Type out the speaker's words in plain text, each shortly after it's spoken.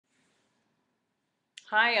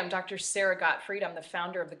Hi, I'm Dr. Sara Gottfried. I'm the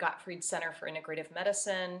founder of the Gottfried Center for Integrative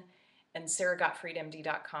Medicine and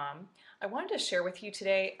SaraGottfriedMD.com. I wanted to share with you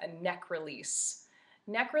today a neck release.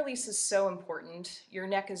 Neck release is so important. Your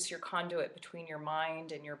neck is your conduit between your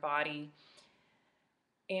mind and your body,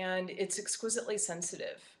 and it's exquisitely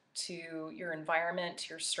sensitive to your environment, to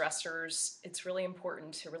your stressors. It's really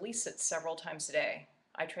important to release it several times a day.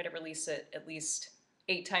 I try to release it at least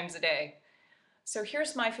 8 times a day. So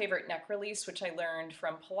here's my favorite neck release, which I learned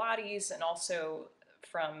from Pilates and also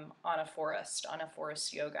from Ana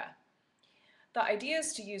Forrest Yoga. The idea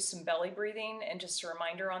is to use some belly breathing, and just a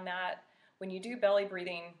reminder on that, when you do belly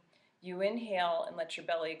breathing, you inhale and let your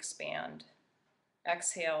belly expand.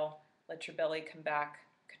 Exhale, let your belly come back,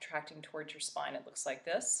 contracting towards your spine. It looks like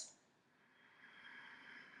this.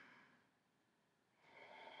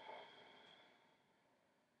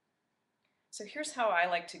 So here's how I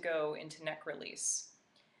like to go into neck release.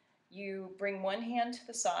 You bring one hand to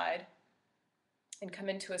the side and come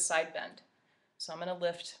into a side bend. So I'm going to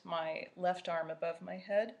lift my left arm above my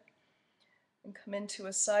head and come into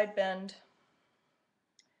a side bend,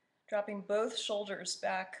 dropping both shoulders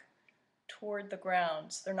back toward the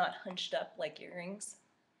ground so they're not hunched up like earrings.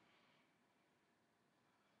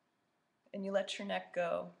 And you let your neck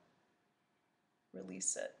go.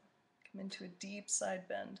 Release it. Come into a deep side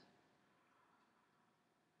bend.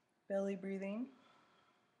 Belly breathing.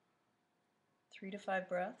 3 to 5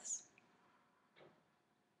 breaths.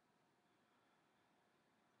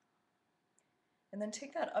 And then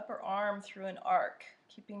take that upper arm through an arc,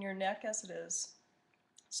 keeping your neck as it is,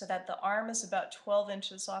 so that the arm is about 12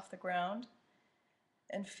 inches off the ground.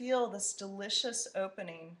 And feel this delicious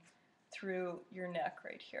opening through your neck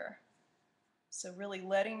right here. So really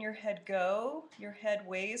letting your head go. Your head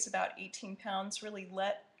weighs about 18 pounds. Really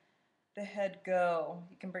let the head go.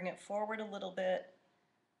 You can bring it forward a little bit.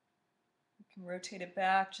 You can rotate it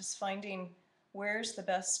back, just finding where's the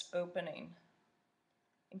best opening.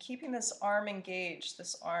 And keeping this arm engaged,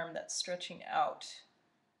 this arm that's stretching out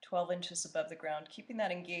 12 inches above the ground, keeping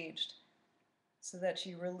that engaged so that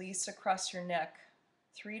you release across your neck.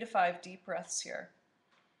 3 to 5 deep breaths here.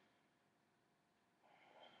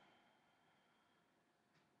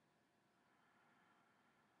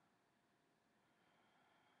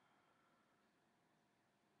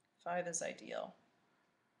 Five is ideal.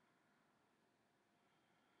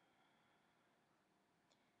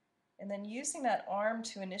 And then using that arm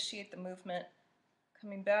to initiate the movement,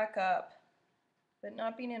 coming back up, but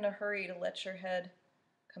not being in a hurry to let your head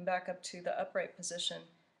come back up to the upright position.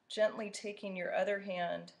 Gently taking your other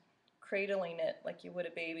hand, cradling it like you would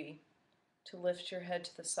a baby, to lift your head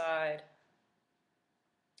to the side,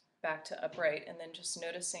 back to upright, and then just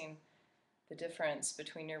noticing the difference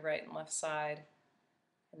between your right and left side,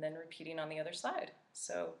 and then repeating on the other side.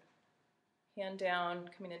 So hand down,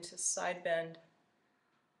 coming into side bend,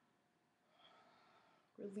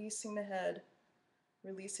 releasing the head,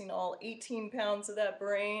 releasing all 18 pounds of that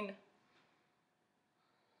brain.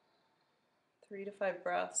 3 to 5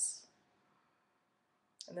 breaths.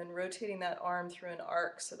 And then rotating that arm through an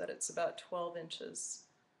arc so that it's about 12 inches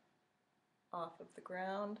off of the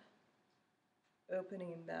ground.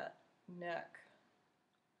 Opening that neck.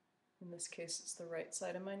 In this case, it's the right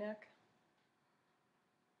side of my neck.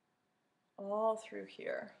 All through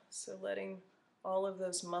here. So letting all of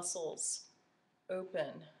those muscles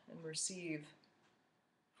open and receive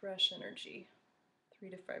fresh energy. 3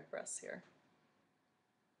 to 5 breaths here.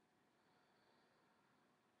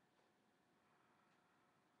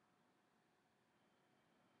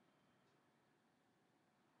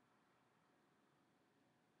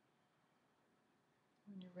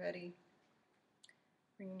 When you're ready,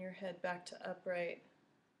 bringing your head back to upright,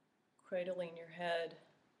 cradling your head.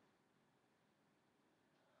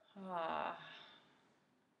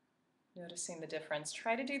 Noticing the difference.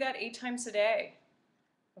 Try to do that 8 times a day.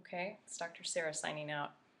 Okay, it's Dr. Sara signing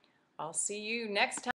out. I'll see you next time.